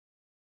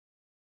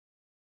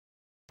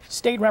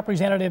State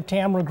Representative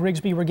Tamara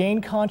Grigsby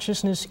regained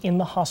consciousness in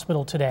the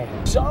hospital today.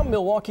 Some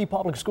Milwaukee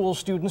Public Schools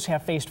students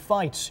have faced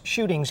fights,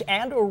 shootings,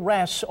 and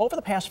arrests over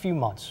the past few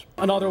months.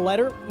 Another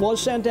letter was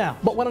sent out,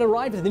 but when it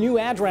arrived at the new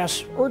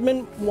address,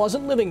 Erdman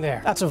wasn't living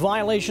there. That's a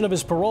violation of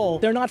his parole.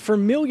 They're not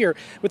familiar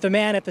with the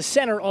man at the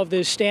center of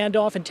this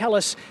standoff and tell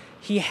us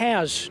he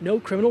has no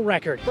criminal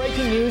record.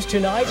 Breaking news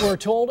tonight, we're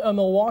told a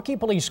Milwaukee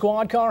police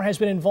squad car has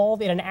been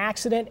involved in an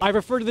accident. I've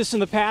referred to this in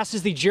the past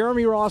as the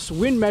Jeremy Ross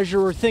wind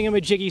measurer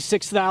thingamajiggy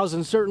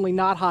 6000. Certainly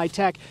not high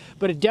tech,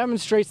 but it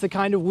demonstrates the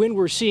kind of wind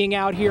we're seeing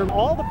out here.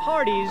 All the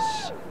parties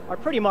are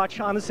pretty much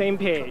on the same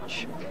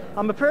page.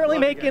 I'm apparently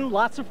making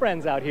lots of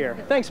friends out here.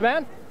 Thanks,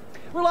 man.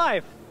 We're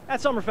live at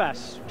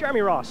Summerfest.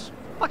 Jeremy Ross,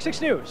 Fox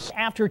 6 News.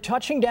 After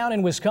touching down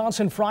in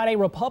Wisconsin Friday,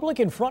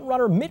 Republican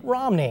frontrunner Mitt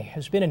Romney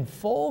has been in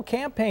full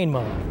campaign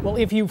mode. Well,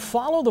 if you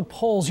follow the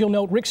polls, you'll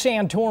note Rick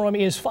Santorum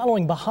is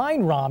following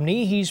behind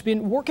Romney. He's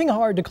been working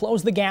hard to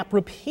close the gap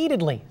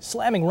repeatedly,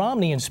 slamming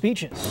Romney in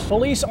speeches.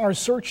 Police are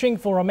searching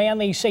for a man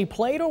they say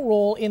played a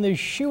role in the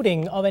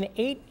shooting of an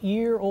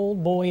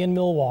 8-year-old boy in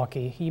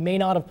Milwaukee. He may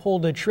not have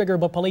pulled the trigger,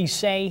 but police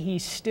say he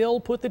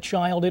still put the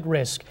child at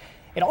risk.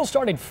 It all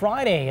started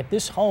Friday at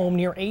this home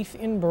near 8th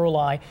in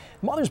Burleigh.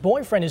 The mother's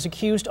boyfriend is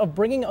accused of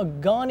bringing a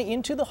gun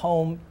into the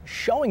home,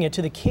 showing it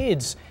to the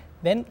kids,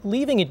 then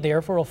leaving it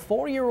there for a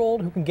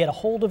 4-year-old who can get a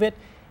hold of it.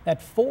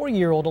 That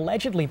 4-year-old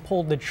allegedly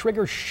pulled the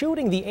trigger,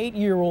 shooting the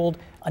 8-year-old.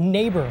 A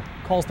neighbor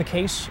calls the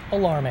case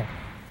alarming.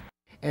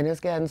 And it's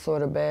gotten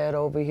sort of bad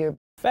over here.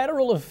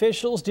 Federal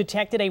officials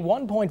detected a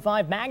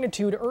 1.5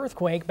 magnitude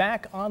earthquake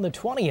back on the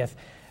 20th.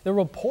 The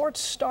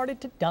reports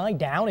started to die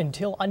down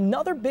until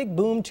another big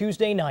boom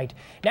Tuesday night.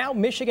 Now,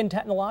 Michigan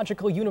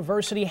Technological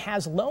University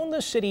has loaned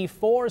the city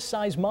 4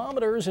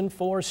 seismometers and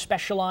 4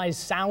 specialized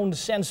sound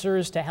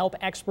sensors to help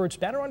experts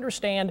better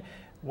understand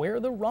where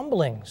the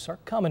rumblings are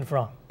coming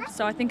from.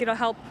 So I think it'll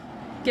help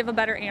give a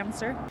better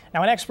answer.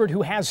 Now, an expert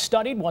who has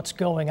studied what's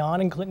going on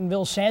in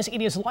Clintonville says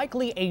it is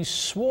likely a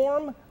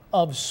swarm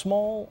of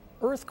small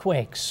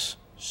earthquakes.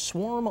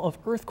 Swarm of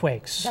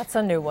earthquakes. That's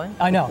a new one.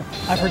 I know.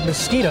 I've heard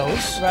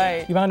mosquitoes.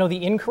 Right. You want to know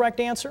the incorrect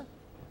answer?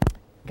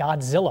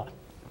 Godzilla.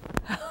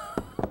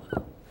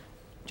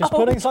 Just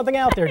putting something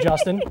out there,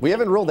 Justin. We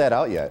haven't ruled that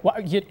out yet. Well,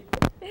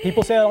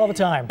 people say that all the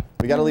time.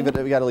 We got to leave it.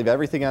 We got to leave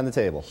everything on the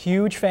table.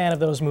 Huge fan of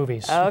those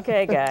movies.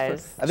 Okay,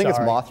 guys. I think it's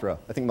Mothra.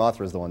 I think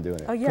Mothra is the one doing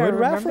it. Oh yeah, Good I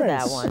remember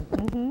reference.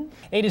 that one.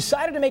 They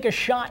decided to make a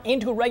shot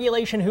into a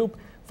regulation hoop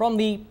from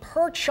the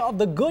perch of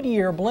the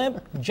Goodyear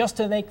blimp just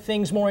to make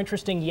things more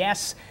interesting.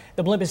 Yes,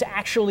 the blimp is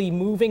actually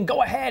moving.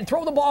 Go ahead,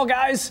 throw the ball,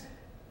 guys.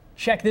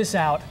 Check this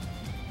out.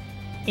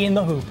 In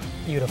the hoop.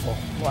 Beautiful.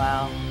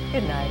 Wow.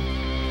 Good night.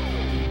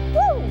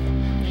 Woo!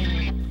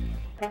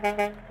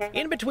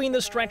 In between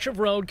the stretch of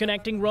road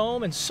connecting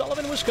Rome and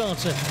Sullivan,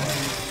 Wisconsin,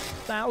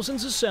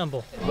 thousands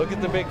assemble. Look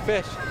at the big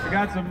fish. We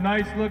got some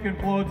nice looking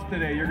floats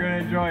today. You're going to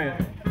enjoy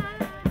it.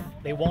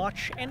 They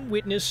watch and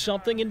witness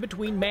something in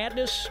between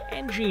madness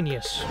and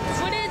genius.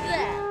 What is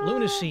that?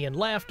 Lunacy and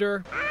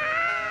laughter.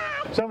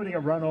 Somebody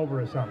got run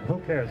over or something. Who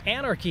cares?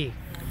 Anarchy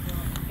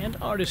and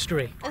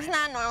artistry. It's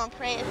not a normal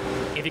parade.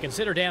 If you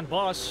consider Dan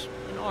Boss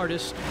an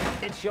artist,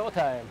 It's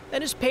showtime.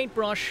 then his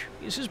paintbrush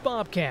is his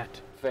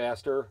Bobcat.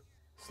 Faster,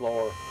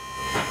 slower.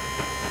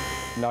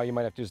 Now you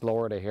might have to just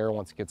lower it a hair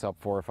once it gets up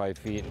 4 or 5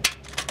 feet.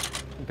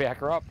 Back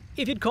her up.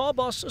 If you'd call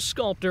Boss a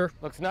sculptor,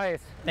 Looks nice.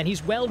 then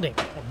he's welding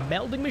or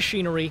melding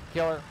machinery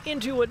Killer.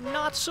 into a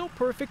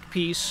not-so-perfect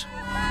piece.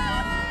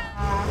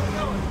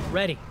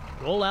 Ready,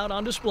 roll out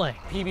on display.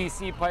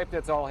 PVC pipe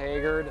that's all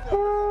haggard.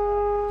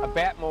 A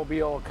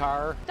Batmobile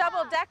car.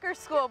 Double-decker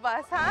school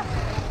bus, huh?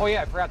 Oh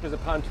yeah, I forgot there's a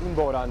pontoon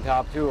boat on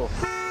top too.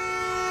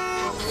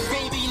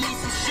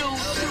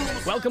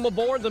 Welcome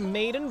aboard the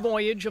maiden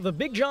voyage of the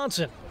Big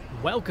Johnson.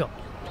 Welcome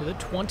to the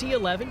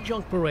 2011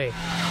 Junk Parade.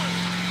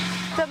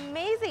 It's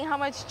amazing how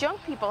much junk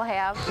people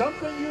have.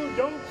 Something you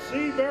don't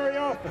see very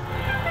often.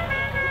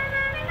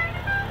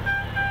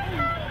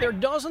 There are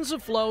dozens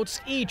of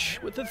floats, each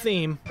with a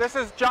theme. This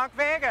is Junk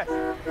Vegas.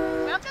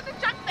 Welcome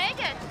to Junk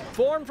Vegas.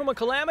 Formed from a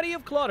calamity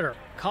of clutter,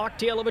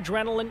 cocktail of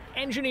adrenaline,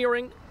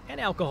 engineering, and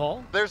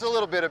alcohol. There's a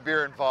little bit of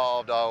beer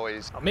involved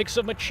always. A mix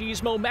of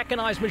machismo,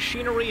 mechanized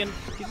machinery, and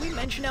did we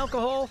mention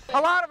alcohol? A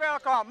lot of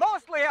alcohol,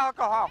 mostly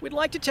alcohol. We'd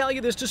like to tell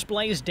you this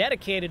display is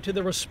dedicated to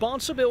the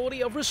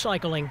responsibility of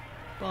recycling,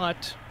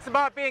 but It's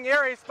about being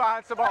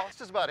irresponsible. It's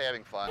just about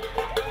having fun.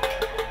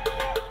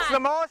 It's the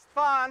most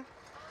fun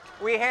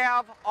we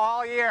have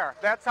all year.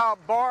 That's how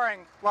boring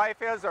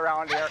life is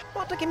around here.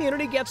 but the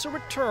community gets a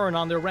return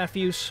on their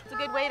refuse. It's a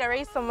good way to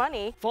raise some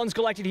money. Funds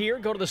collected here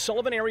go to the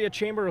Sullivan Area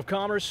Chamber of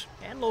Commerce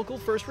and local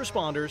first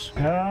responders.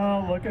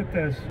 Oh, look at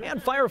this.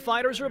 And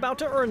firefighters are about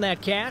to earn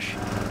that cash.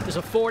 The As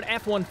a Ford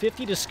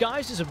F-150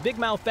 disguised as a big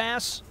mouth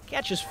bass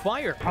catches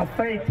fire. A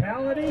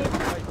fatality?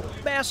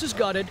 Bass is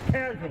gutted,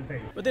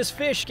 Casualty. but this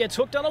fish gets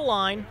hooked on a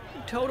line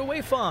and towed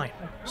away fine.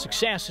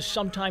 Success is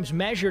sometimes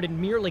measured in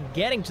merely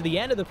getting to the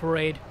end of the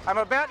parade. I'm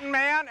a betting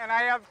man, and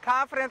I have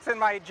confidence in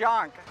my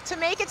junk. To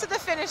make it to the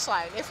finish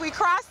line. If we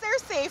cross there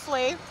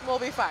safely, we'll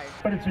be fine.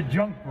 But it's a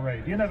junk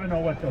parade. You never know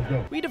what they'll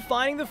do.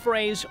 Redefining the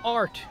phrase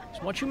art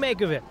is what you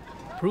make of it.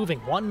 Proving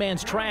one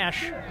man's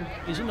trash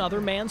is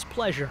another man's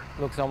pleasure.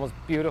 Looks almost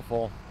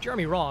beautiful.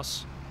 Jeremy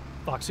Ross,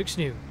 Fox 6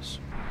 News.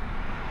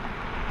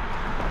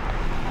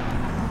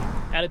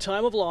 At a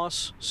time of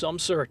loss, some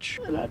search.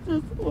 And I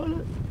just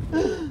want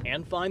to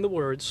and find the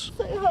words.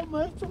 Say how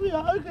much we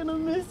are going to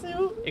miss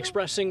you.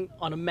 Expressing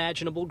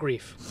unimaginable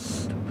grief.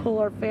 Pull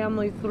our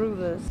family through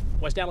this.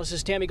 West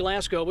Dallas's Tammy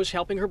Glasgow was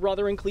helping her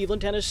brother in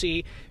Cleveland,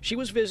 Tennessee. She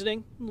was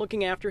visiting,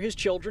 looking after his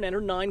children and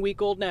her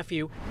 9-week-old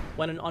nephew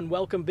when an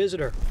unwelcome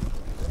visitor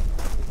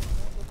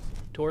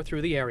tore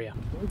through the area.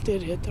 It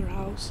did hit their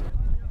house.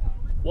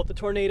 What the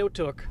tornado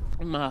took,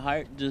 my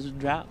heart just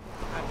dropped.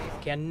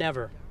 Can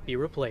never be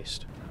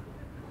replaced.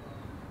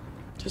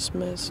 Just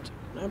missed.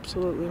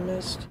 Absolutely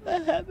missed.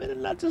 That happened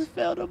and I just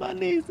fell to my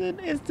knees and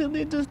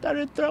instantly just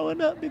started throwing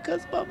up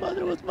because my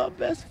mother was my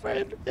best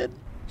friend. And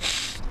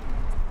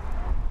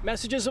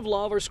Messages of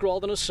love are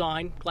scrawled on a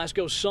sign.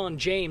 Glasgow's son,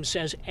 James,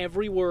 says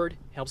every word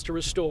helps to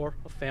restore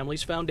a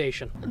family's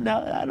foundation.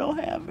 now that I don't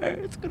have her,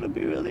 it's going to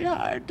be really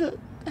hard to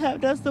have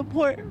that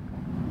support.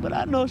 But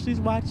I know she's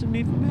watching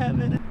me from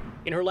heaven.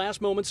 In her last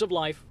moments of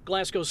life,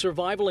 Glasgow's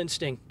survival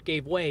instinct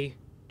gave way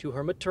to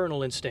her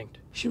maternal instinct.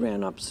 She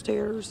ran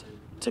upstairs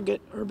to get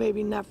her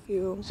baby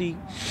nephew. She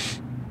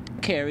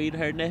carried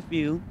her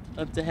nephew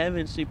up to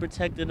heaven. She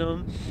protected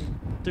him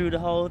through the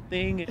whole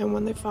thing. And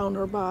when they found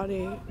her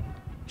body,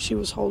 she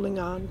was holding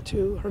on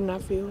to her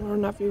nephew. Her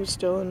nephew was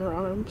still in her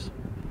arms.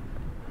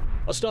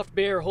 A stuffed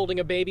bear holding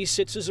a baby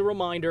sits as a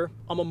reminder,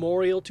 a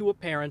memorial to a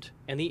parent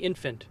and the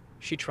infant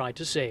she tried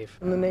to save.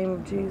 In the name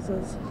of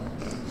Jesus.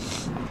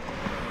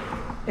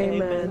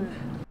 Amen.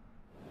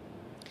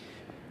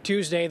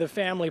 Tuesday, the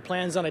family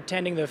plans on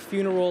attending the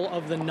funeral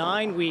of the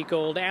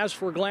 9-week-old. As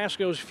for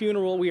Glasgow's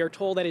funeral, we are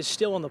told that is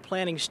still in the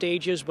planning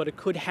stages, but it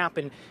could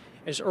happen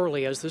as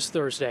early as this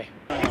Thursday.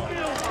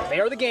 They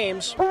are the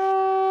games.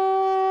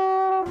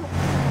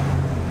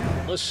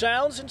 The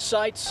sounds and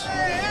sights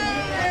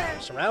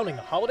surrounding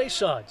the holiday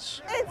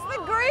suds. It's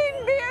the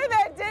green beer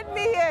that did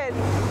me in.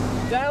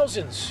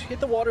 Thousands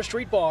hit the Water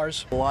Street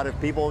bars. A lot of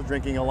people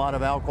drinking a lot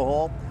of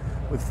alcohol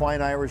with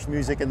fine Irish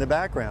music in the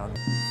background.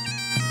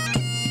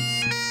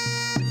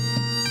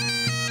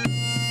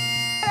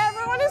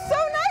 Everyone is so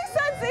nice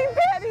on St.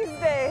 Patty's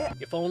Day.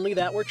 If only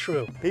that were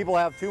true. People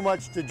have too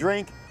much to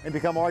drink and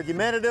become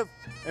argumentative,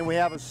 and we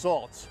have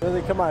assaults.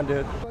 Really, come on,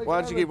 dude.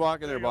 Why don't you keep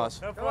walking there,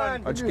 boss? Why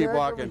don't you keep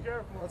walking?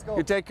 Let's go.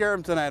 You take care of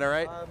him tonight, all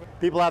right?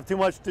 People have too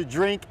much to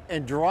drink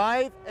and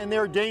drive, and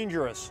they're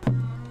dangerous.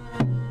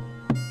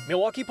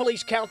 Milwaukee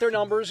police count their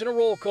numbers in a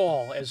roll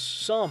call as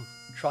some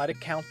try to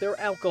count their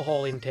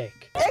alcohol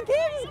intake. It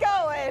keeps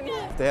going.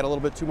 If they had a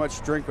little bit too much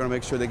to drink, we're gonna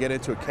make sure they get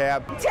into a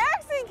cab.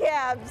 Taxi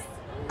cabs.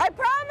 I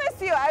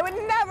promise you, I would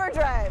never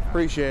drive.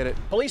 Appreciate it.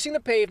 Policing the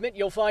pavement,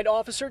 you'll find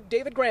Officer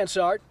David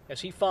Gransart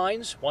as he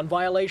finds one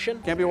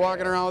violation Can't be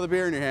walking around with a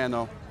beer in your hand,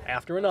 though.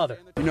 after another.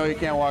 You know you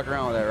can't walk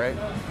around with that, right?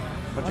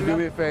 Why don't you do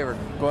me a favor?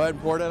 Go ahead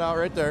and pour that out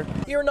right there.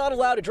 You're not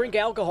allowed to drink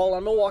alcohol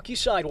on Milwaukee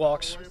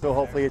sidewalks. So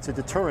hopefully it's a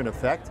deterrent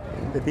effect,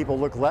 that people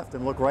look left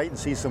and look right and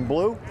see some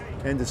blue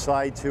and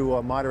decide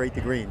to moderate the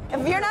green.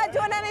 If you're not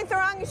doing anything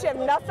wrong, you should have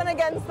nothing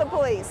against the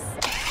police.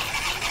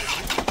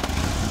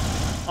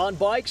 On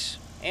bikes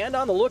and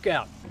on the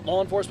lookout.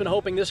 Law enforcement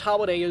hoping this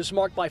holiday is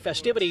marked by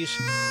festivities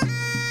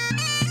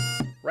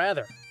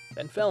rather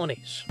than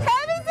felonies. Happy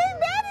St.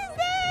 Patty's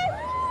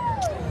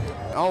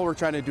Day! All we're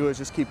trying to do is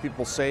just keep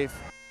people safe.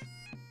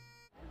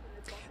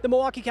 The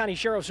Milwaukee County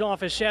Sheriff's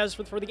Office says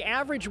for the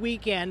average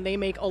weekend, they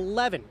make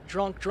 11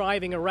 drunk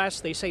driving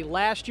arrests. They say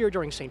last year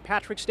during St.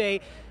 Patrick's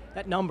Day,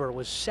 that number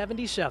was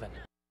 77.